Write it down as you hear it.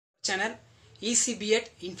channel easy B.Ed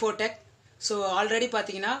Infotech. So already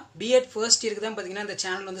பாத்தீங்கன்னா B.Ed first yearக்கு தான் பாத்தீங்கன்னா இந்த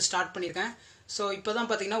சேனல் வந்து ஸ்டார்ட் பண்ணிருக்கேன். So இப்போதான்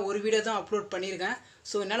பாத்தீங்கன்னா ஒரு வீடியோ தான் அப்லோட் பண்ணிருக்கேன்.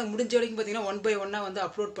 So என்னால முடிஞ்ச வரைக்கும் பாத்தீங்கன்னா 1 by 1 வந்து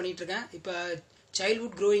அப்லோட் பண்ணிட்டு இருக்கேன். இப்போ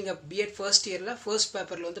childhood growing up B.Ed first yearல first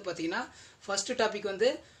paperல வந்து பாத்தீங்கன்னா first topic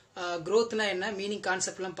வந்து growthனா என்ன மீனிங்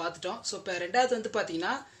கான்செப்ட்லாம் பார்த்துட்டோம். So இப்போ ரெண்டாவது வந்து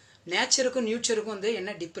பாத்தீங்கன்னா நேச்சருக்கும் நியூச்சருக்கும் வந்து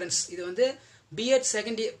என்ன டிஃபரன்ஸ், இது வந்து B.Ed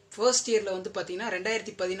first yearல வந்து பாத்தீங்கன்னா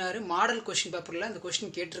 2016 மாடல் கொஸ்டின் பேப்பர்ல இந்த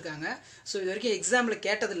கொஸ்டின் கேட்டிருக்காங்க. ஸோ இது வரைக்கும் எக்ஸாம்ல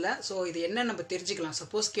கேட்டதில்ல. ஸோ இது என்ன நம்ம தெரிஞ்சுக்கலாம்,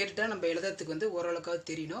 சப்போஸ் கேட்டுட்டா நம்ம எழுதுறதுக்கு வந்து ஓரளவுக்காவது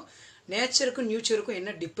தெரியணும். நேச்சருக்கும் நியூச்சருக்கும்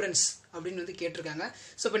என்ன டிஃபரன்ஸ் அப்படின்னு வந்து கேட்டிருக்காங்க.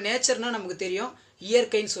 ஸோ இப்போ நேச்சர்னா நமக்கு தெரியும்,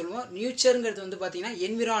 இயற்கைன்னு சொல்லுவோம். நியூச்சருங்கிறது வந்து பார்த்தீங்கன்னா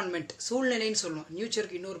என்விரான்மெண்ட், சூழ்நிலைன்னு சொல்லுவோம்.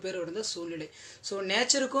 நியூச்சருக்கு இன்னொரு பேர் வந்து சூழ்நிலை. ஸோ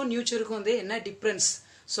நேச்சருக்கும் நியூச்சருக்கும் வந்து என்ன டிஃபரன்ஸ்,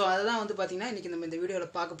 ஸோ அதுதான் வந்து பார்த்தீங்கன்னா இன்றைக்கி நம்ம இந்த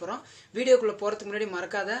வீடியோவில் பார்க்க போகிறோம். வீடியோக்குள்ளே போகிறதுக்கு முன்னாடி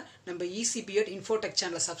மறக்காத நம்ம ஈஸி B.Ed Infotech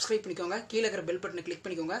சேனலை சப்ஸ்கிரைப் பண்ணிக்கோங்க, கீழே இருக்கிற பெல் பட்டனை கிளிக்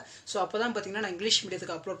பண்ணிக்கோங்க. ஸோ அப்போ தான் பார்த்தீங்கன்னா நான் இங்கிலீஷ்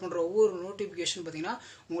மீடியத்துக்கு அப்லோட் பண்ணுற ஒவ்வொரு நோட்டிஃபிகேஷன் பார்த்தீங்கன்னா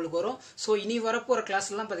உங்களுக்கு வரும். ஸோ இனி வரப்போகிற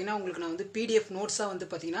கிளாஸ்லாம் பார்த்தீங்கன்னா உங்களுக்கு நான் வந்து PDF நோட்ஸாக வந்து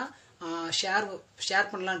பார்த்தீங்கன்னா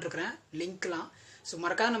ஷேர் பண்ணலான்னு இருக்கிறேன், லிங்க்லாம். ஸோ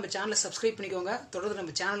மறக்காத நம்ம சேனலை சப்ஸ்கிரைப் பண்ணிக்கோங்க, தொடர்ந்து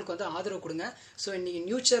நம்ம சேனலுக்கு வந்து ஆதரவு கொடுங்க. ஸோ இன்றைக்கி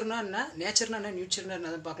நியூச்சர்னா என்ன, நேச்சர்னா என்ன, நியூச்சர்னா என்ன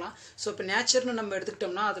அதை பார்க்கலாம். ஸோ இப்போ நேச்சர்னு நம்ம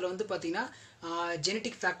எடுத்துக்கிட்டோம்னா அதில் வந்து பார்த்தீங்கன்னா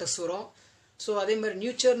ஜெனட்டிக் ஃபேக்டர்ஸ் வரும். ஸோ அதே மாதிரி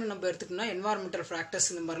நியூச்சர்னு நம்ம எடுத்துக்கிட்டோம்னா என்வாரன்மெண்டல் ஃபேக்டர்ஸ்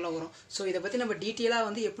இந்த மாதிரிலாம் வரும். ஸோ இதை பற்றி நம்ம டீட்டெயிலாக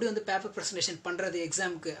வந்து எப்படி வந்து பேப்பர் ப்ரெசன்டேஷன் பண்ணுறது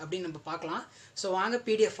எக்ஸாமுக்கு அப்படின்னு நம்ம பார்க்கலாம். ஸோ வாங்க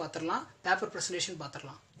PDF பார்த்துடலாம், பேப்பர் ப்ரெசன்டேஷன்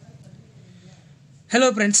பார்த்துடலாம். ஹலோ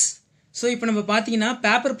ஃப்ரெண்ட்ஸ், ஸோ இப்போ நம்ம பார்த்தீங்கன்னா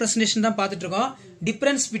பேப்பர் ப்ரெசன்டேஷன் தான் பார்த்துட்டு இருக்கோம்.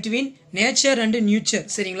 Difference between nature and nurture,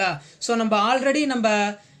 சரிங்களா? ஸோ நம்ம ஆல்ரெடி நம்ம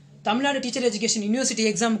தமிழ்நாடு டீச்சர் எஜுகேஷன் யூனிவர்சிட்டி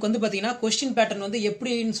எக்ஸாமுக்கு வந்து பார்த்தீங்கன்னா கொஸ்டின் பேட்டர்ன் வந்து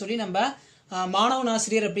எப்படின்னு சொல்லி நம்ம மாணவன்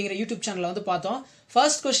ஆசிரியர் அப்படிங்கிற யூடியூப் சேனலில் வந்து பார்த்தோம்.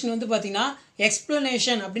 ஃபர்ஸ்ட் கொஸ்டின் வந்து பார்த்தீங்கன்னா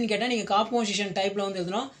எக்ஸ்பிளனேஷன் அப்படின்னு கேட்டால் நீங்கள் காம்போசிஷன் டைப்பில் வந்து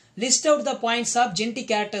எழுதணும். List out the points of genetic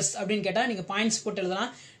characters அப்படின்னு கேட்டால் நீங்கள் பாயிண்ட்ஸ் போட்டு எழுதலாம்.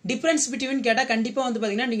 டிஃபரன்ஸ் பிட்வீன் கேட்டால் கண்டிப்பாக வந்து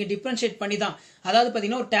பார்த்தீங்கன்னா நீங்கள் டிஃபரன்ஷியேட் பண்ணி தான், அதாவது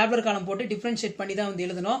பார்த்தீங்கன்னா ஒரு டேப்லர் காலம் போட்டு டிஃபரன்ஷியேட் பண்ணி தான் வந்து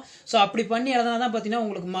எழுதணும். ஸோ அப்படி பண்ணி எழுதினா தான் பார்த்தீங்கன்னா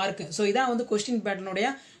உங்களுக்கு மார்க். ஸோ இதான் வந்து கொஸ்டின் பேட்டர்னுடைய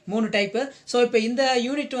 3 டைப்பு. ஸோ இப்போ இந்த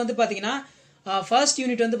யூனிட் வந்து பார்த்தீங்கன்னா ஃபர்ஸ்ட்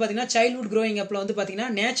யூனிட் வந்து பார்த்தீங்கன்னா சைல்ட்ஹுட் க்ரோயிங் அப்பில் வந்து பார்த்தீங்கன்னா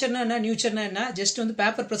நேச்சர்னா என்ன, நியூச்சர்னா என்ன, ஜஸ்ட் வந்து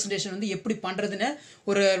பேப்பர் ப்ரெசன்டேஷன் வந்து எப்படி பண்ணுறதுன்னு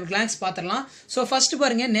ஒரு கிளான்ஸ் பார்த்துடலாம். ஸோ ஃபர்ஸ்ட்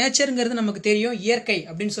பாருங்க, நேச்சருங்கிறது நமக்கு தெரியும், இயற்கை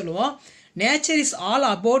அப்படின்னு சொல்லுவோம். Nature is all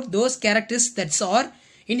about those characters that's R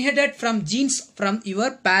inherited from genes from your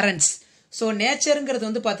parents. So நேச்சருங்கிறது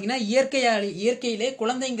வந்து பார்த்தீங்கன்னா இயற்கையிலே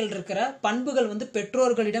குழந்தைகள் இருக்கிற பண்புகள் வந்து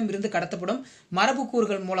பெற்றோர்களிடம் இருந்து கடத்தப்படும் மரபு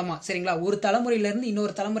கூறுகள் மூலமா, சரிங்களா? ஒரு தலைமுறையிலிருந்து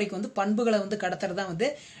இன்னொரு தலைமுறைக்கு வந்து பண்புகளை வந்து கடத்துறது தான் வந்து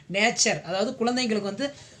நேச்சர். அதாவது குழந்தைங்களுக்கு வந்து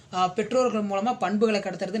பெற்றோர்கள் மூலமா பண்புகளை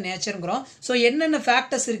கடத்துறது நேச்சருங்கிறோம். ஸோ என்னென்ன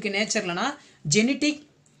ஃபேக்டர்ஸ் இருக்கு நேச்சர்லனா, genetic,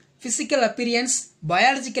 physical appearance,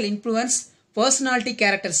 biological influence, personality,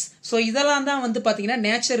 characters. So இதெல்லாம் தான் வந்து பார்த்தீங்கன்னா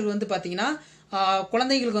நேச்சர் வந்து பார்த்தீங்கன்னா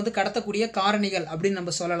குழந்தைகளுக்கு வந்து கடத்தக்கூடிய காரணிகள் அப்படின்னு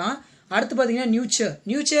நம்ம சொல்லலாம். அடுத்து பார்த்தீங்கன்னா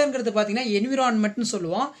நியூச்சர்ங்கிறது பார்த்தீங்கன்னா என்விரான்மெண்ட்னு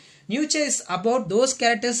சொல்லுவோம். Nurture is about those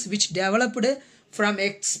characters which developed from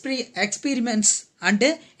experiments and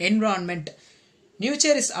environment.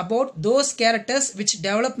 Nurture is about those characters which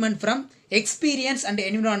development from experience and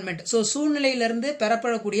environment. So சூழ்நிலையிலிருந்து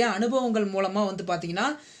பெறப்படக்கூடிய அனுபவங்கள் மூலமாக வந்து பார்த்தீங்கன்னா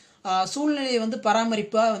சூழ்நிலையை வந்து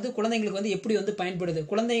பராமரிப்பாக வந்து குழந்தைங்களுக்கு வந்து எப்படி வந்து பயன்படுது,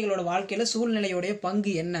 குழந்தைகளோட வாழ்க்கையில் சூழ்நிலையோடைய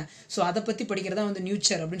பங்கு என்ன, ஸோ அதை பற்றி படிக்கிறதா வந்து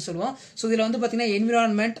நியூச்சர் அப்படின்னு சொல்லுவோம். ஸோ இதில் வந்து பார்த்தீங்கன்னா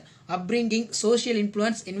environment, upbringing, social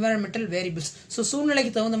influence, environmental variables. So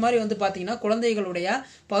சூழ்நிலைக்கு தகுந்த மாதிரி வந்து பார்த்தீங்கன்னா குழந்தைகளுடைய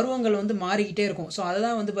பருவங்கள் வந்து மாறிக்கிட்டே இருக்கும். ஸோ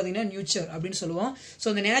அதுதான் வந்து பார்த்தீங்கன்னா நியூச்சர் அப்படின்னு சொல்லுவோம். ஸோ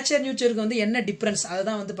இந்த நேச்சர் நியூச்சருக்கு வந்து என்ன டிஃப்ரென்ஸ்,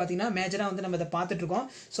 அதுதான் வந்து பார்த்தீங்கன்னா மேஜராக வந்து நம்ம இதை பார்த்துட்டு இருக்கோம்.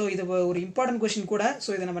 ஸோ இது ஒரு இம்பார்ட்டன்ட் கொஸ்டின் கூட.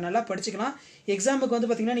 ஸோ இதை நம்ம நல்லா படிச்சுக்கலாம். எக்ஸாமுக்கு வந்து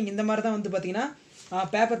பார்த்தீங்கன்னா நீங்கள் இந்த மாதிரி தான் வந்து பார்த்தீங்கன்னா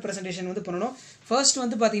பேப்பர் ப்ரெசன்டேஷன் வந்து பண்ணணும். ஃபர்ஸ்ட்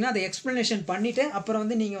வந்து பார்த்தீங்கன்னா அதை எக்ஸ்பிளனேஷன் பண்ணிவிட்டு அப்புறம்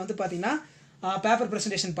வந்து நீங்கள் வந்து பார்த்தீங்கன்னா பேப்பர்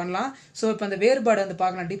ப்ரெசன்டேஷன் பண்ணலாம். ஸோ இப்போ அந்த வேறுபாடு வந்து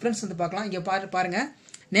பார்க்கலாம், டிஃப்ரென்ஸ் வந்து பார்க்கலாம். இங்கே பாருங்கள்,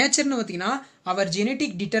 நேச்சர்னு பார்த்தீங்கன்னா அவர்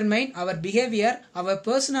genetic determine our behaviour, our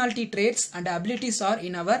personality trades and abilities R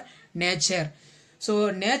in our nature. So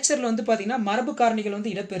நேச்சரில் வந்து பார்த்தீங்கன்னா மரபு காரணிகள்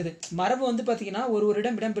வந்து இடம்பெறுது. மரபு வந்து பார்த்தீங்கன்னா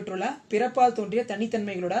ஒருவரிடம் இடம்பெற்றுள்ள பிறப்பால் தோன்றிய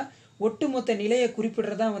தனித்தன்மைகளோட ஒட்டுமொத்த நிலையை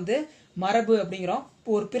குறிப்பிடுறதா வந்து மரபு அப்படிங்கிறோம்.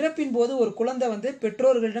 ஒரு பிறப்பின் போது ஒரு குழந்தை வந்து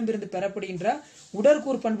பெற்றோர்களிடம் இருந்து பெறப்படுகின்ற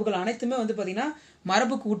உடற்கூறு பண்புகள் அனைத்துமே வந்து பார்த்தீங்கன்னா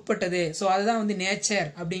மரபுக்கு உட்பட்டது. ஸோ அதுதான் வந்து நேச்சர்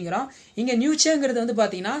அப்படிங்கிறோம். இங்கே நியூச்சர்ங்கிறது வந்து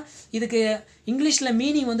பார்த்தீங்கன்னா இதுக்கு இங்கிலீஷில்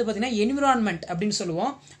மீனிங் வந்து பார்த்தீங்கன்னா என்விரான்மெண்ட் அப்படின்னு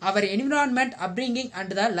சொல்லுவோம். Our environment, upbringing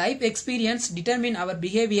and the life experience determine our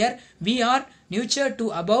behaviour. We are nurture to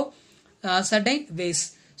above certain ways.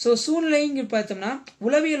 So சூழ்நிலைங்க பார்த்தோம்னா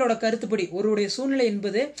உளவியலோட கருத்துப்படி ஒருவருடைய சூழ்நிலை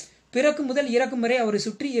என்பது பிறக்கும் முதல் இறக்கும் வரை அவரை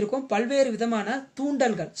சுற்றி இருக்கும் பல்வேறு விதமான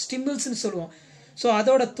தூண்டல்கள், ஸ்டிம்பிள்ஸ்ன்னு சொல்லுவோம். ஸோ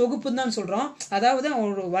அதோட தொகுப்பு தான் சொல்கிறோம். அதாவது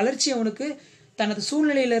அவனோட வளர்ச்சி அவனுக்கு தனது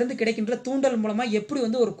சூழ்நிலையிலிருந்து கிடைக்கின்ற தூண்டல் மூலமா எப்படி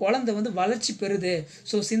வந்து ஒரு குழந்தை வந்து வளர்ச்சி பெறுது.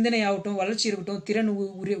 ஸோ சிந்தனை ஆகட்டும், வளர்ச்சி இருக்கட்டும், திறன்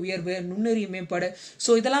உயர்வு, நுண்ணறிவு மேம்பாடு,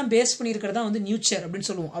 ஸோ இதெல்லாம் பேஸ் பண்ணி இருக்கிறதா வந்து நியூச்சர் அப்படின்னு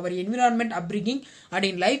சொல்லுவோம். Our environment upbringing and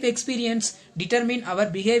in life experience determine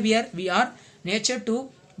our behaviour. We are nature to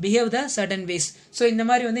behave the certain ways. So இந்த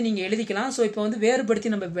மாதிரி வந்து நீங்கள் எழுதிக்கலாம். ஸோ இப்போ வந்து வேறுபடுத்தி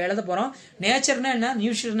நம்ம எழுத போகிறோம். நேச்சர்னா என்ன,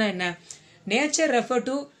 நியூச்சர்னா என்ன? Nature refer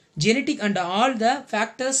to genetic and all the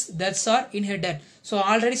factors that's R inherited. So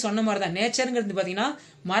already சொன்ன மாதிரி தான் நேச்சருங்கிறது பார்த்தீங்கன்னா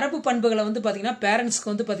மரபு பண்புகளை வந்து பார்த்தீங்கன்னா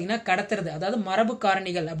பேரண்ட்ஸ்க்கு வந்து பார்த்தீங்கன்னா கடத்துறது, அதாவது மரபு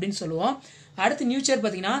காரணிகள் அப்படின்னு சொல்லுவோம். அடுத்து நியூச்சர்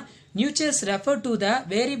பார்த்தீங்கன்னா நியூச்சர்ஸ் refer to the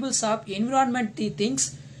variables of environment the things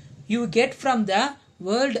you get from the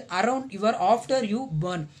world around your after you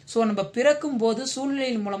burn. So நம்ம பிறக்கும் போது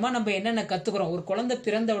சூழ்நிலையின் மூலமா நம்ம என்னென்ன கத்துக்கிறோம். ஒரு குழந்தை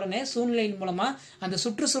பிறந்த உடனே சூழ்நிலையின் மூலமா அந்த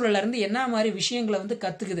சுற்றுச்சூழல்ல இருந்து என்ன மாதிரி விஷயங்களை வந்து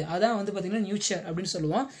கத்துக்குது, அதான் வந்து பாத்தீங்கன்னா நியூச்சர் அப்படின்னு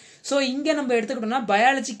சொல்லுவோம். ஸோ இங்க நம்ம எடுத்துக்கிட்டோம்னா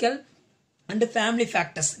பயாலஜிக்கல் அண்ட் ஃபேமிலி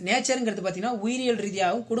ஃபேக்டர்ஸ். நேச்சருங்கிறது பார்த்தீங்கன்னா உயிரியல்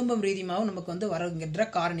ரீதியாகவும் குடும்பம் ரீதியாகவும் நமக்கு வந்து வருகின்ற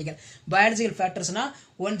காரணிகள். Biological ஃபேக்டர்ஸ்னா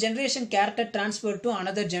one generation character transfer to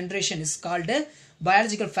another generation is called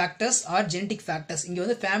biological factors R genetic factors. இங்கே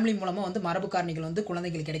வந்து ஃபேமிலி மூலமாக வந்து மரபு காரணிகள் வந்து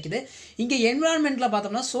குழந்தைகளுக்கு கிடைக்குது. இங்கே என்விரான்மெண்ட்ல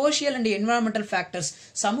பார்த்தோம்னா சோஷியல் அண்ட் என்விரான்மெண்டல் ஃபேக்டர்ஸ்.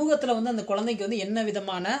 சமூகத்தில் வந்து அந்த குழந்தைக்கு வந்து என்ன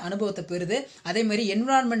விதமான அனுபவத்தை பெறுது, அதே மாதிரி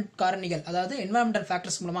என்விரான்மெண்ட் காரணிகள், அதாவது என்விரான்மெண்டல்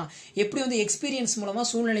ஃபேக்டர்ஸ் மூலமா எப்படி வந்து எக்ஸ்பீரியன்ஸ் மூலமா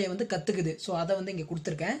சூழ்நிலையை வந்து கத்துக்குது. ஸோ அதை வந்து இங்கே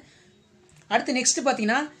கொடுத்துருக்கேன். அடுத்து நெக்ஸ்ட்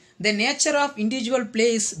பார்த்தீங்கன்னா the nature of individual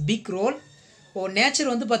place big role. Nature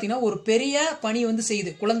வந்து பார்த்தீங்கன்னா ஒரு பெரிய பணி வந்து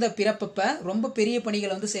செய்யுது. குழந்தை பிறப்பப்ப ரொம்ப பெரிய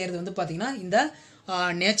பணிகளை வந்து செய்யறது வந்து பார்த்தீங்கன்னா இந்த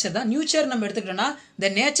நேச்சர் தான். நியூச்சர் நம்ம எடுத்துக்கிட்டோம்னா the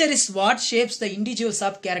nature is what shapes the individuals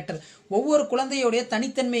of character. ஒவ்வொரு குழந்தையோடைய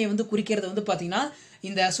தனித்தன்மையை வந்து குறிக்கிறது வந்து பார்த்தீங்கன்னா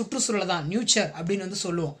இந்த சுற்றுச்சூழல் தான் நியூச்சர் அப்படின்னு வந்து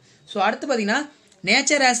சொல்லுவோம். ஸோ அடுத்து பார்த்தீங்கன்னா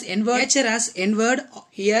nature as என்வர்ட்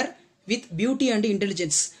here with beauty and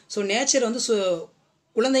intelligence. So nature வந்து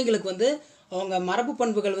குழந்தைங்களுக்கு வந்து அவங்க மரபு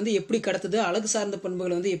பண்புகள் வந்து எப்படி கடத்துது, அழகு சார்ந்த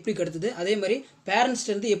பண்புகள் வந்து எப்படி கடத்துது, அதே மாதிரி பேரண்ட்ஸ்ல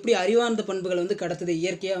இருந்து எப்படி அறிவார்ந்த பண்புகள் வந்து கடத்துது,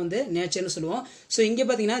 இயற்கையாக வந்து நேச்சர்னு சொல்லுவோம். ஸோ இங்கே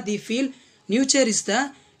பார்த்தீங்கன்னா தி feel nurture is the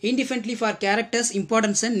இன்டிஃபென்ட்லி for characters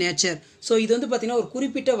importance and nature. So இது வந்து பார்த்தீங்கன்னா ஒரு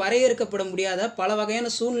குறிப்பிட்ட வரையறுக்கப்பட முடியாத பல வகையான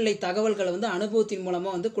சூழ்நிலை தகவல்களை வந்து அனுபவத்தின்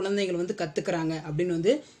மூலமாக வந்து குழந்தைகள் வந்து கற்றுக்கிறாங்க அப்படின்னு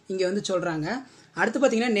வந்து இங்கே வந்து சொல்கிறாங்க. அடுத்து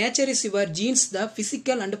பார்த்தீங்கன்னா nature is your jeans the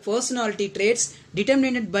physical and personality trades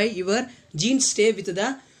டிட்டர்மினேட்டட் by your jeans stay with the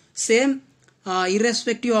same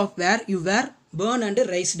irrespective of where you were born and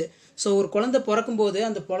raised. So ஒரு குழந்தை பிறக்கும் போது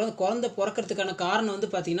அந்த குழந்தை பிறக்கிறதுக்கான காரணம் வந்து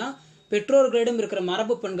பார்த்தீங்கன்னா பெற்றோர்களிடம் இருக்கிற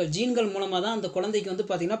மரபு பண்புகள் ஜீன்கள் மூலமாக தான் அந்த குழந்தைக்கு வந்து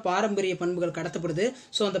பார்த்தீங்கன்னா பாரம்பரிய பண்புகள் கடத்தப்படுது.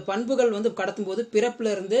 ஸோ அந்த பண்புகள் வந்து கடத்தும் போது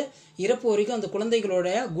பிறப்புல இருந்து இறப்பு வரைக்கும் அந்த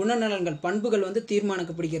குழந்தைகளுடைய குணநலன்கள் பண்புகள் வந்து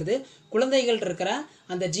தீர்மானிக்கப்படுகிறது. குழந்தைகள் இருக்கிற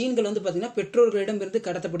அந்த ஜீன்கள் வந்து பார்த்தீங்கன்னா பெற்றோர்களிடம் இருந்து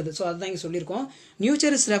கடத்தப்படுது. ஸோ அதுதான் இங்கே சொல்லியிருக்கோம்.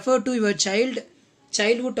 Nurture is refer to your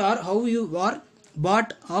childhood or how you are but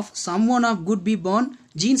of someone of good be born.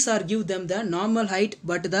 Genes are give them the normal height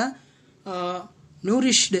but the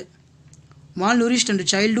malnourished and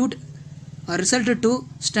childhood are resulted to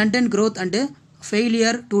stunted growth and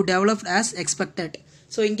failure to develop as expected.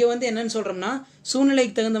 So இங்கே வந்து என்னன்னு சொல்கிறோம்னா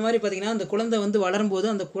சூழ்நிலைக்கு தகுந்த மாதிரி பார்த்தீங்கன்னா அந்த குழந்தை வந்து வளரும்போது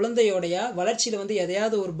அந்த குழந்தையோடைய வளர்ச்சியில் வந்து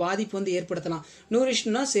எதையாவது ஒரு பாதிப்பு வந்து ஏற்படுத்தலாம்.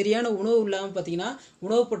 நியூட்ரிஷன்னா சரியான உணவு இல்லாமல் பார்த்தீங்கன்னா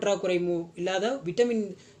உணவு பற்றாக்குறை இல்லாத விட்டமின்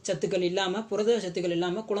சத்துக்கள் இல்லாமல் புரத சத்துக்கள்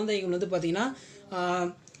இல்லாமல் குழந்தைகள் வந்து பார்த்தீங்கன்னா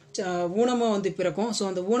ஊனமாக வந்து பிறக்கும். ஸோ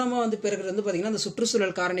அந்த ஊனமாக வந்து பிறகுறது வந்து பார்த்தீங்கன்னா அந்த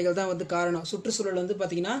சுற்றுச்சூழல் காரணிகள் தான் வந்து காரணம். சுற்றுச்சூழல் வந்து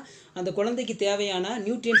பார்த்தீங்கன்னா அந்த குழந்தைக்கு தேவையான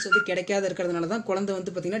நியூட்ரியன்ஸ் வந்து கிடைக்காத இருக்கிறதுனால தான் குழந்தை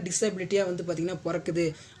வந்து பார்த்தீங்கன்னா டிசபிலிட்டியாக வந்து பார்த்தீங்கன்னா பிறக்குது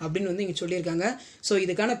அப்படின்னு வந்து இங்கே சொல்லியிருக்காங்க. ஸோ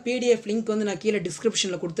இதுக்கான PDF லிங்க் வந்து நான் கீழே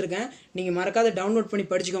டிஸ்கிரிப்ஷனில் கொடுத்துருக்கேன். நீங்கள் மறக்காத டவுன்லோட் பண்ணி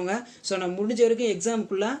படிச்சுக்கோங்க. ஸோ நான் முடிஞ்ச வரைக்கும்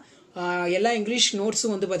எக்ஸாமுக்குள்ளே எல்லா இங்கிலீஷ்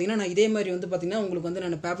நோட்ஸும் வந்து பார்த்தீங்கன்னா நான் இதே மாதிரி வந்து பார்த்தீங்கன்னா உங்களுக்கு வந்து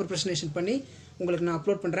நான் பேப்பர் ப்ரெசன்டேஷன் பண்ணி உங்களுக்கு நான்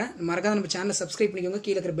அப்லோட் பண்ணுறேன். மறக்காத நம்ம சேனலை சப்ஸ்கிரைப் பண்ணிக்கோங்க.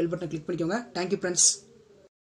 கீழே இருக்கிற பெல் பட்டனை கிளிக் பண்ணிக்கோங்க. Thank you friends.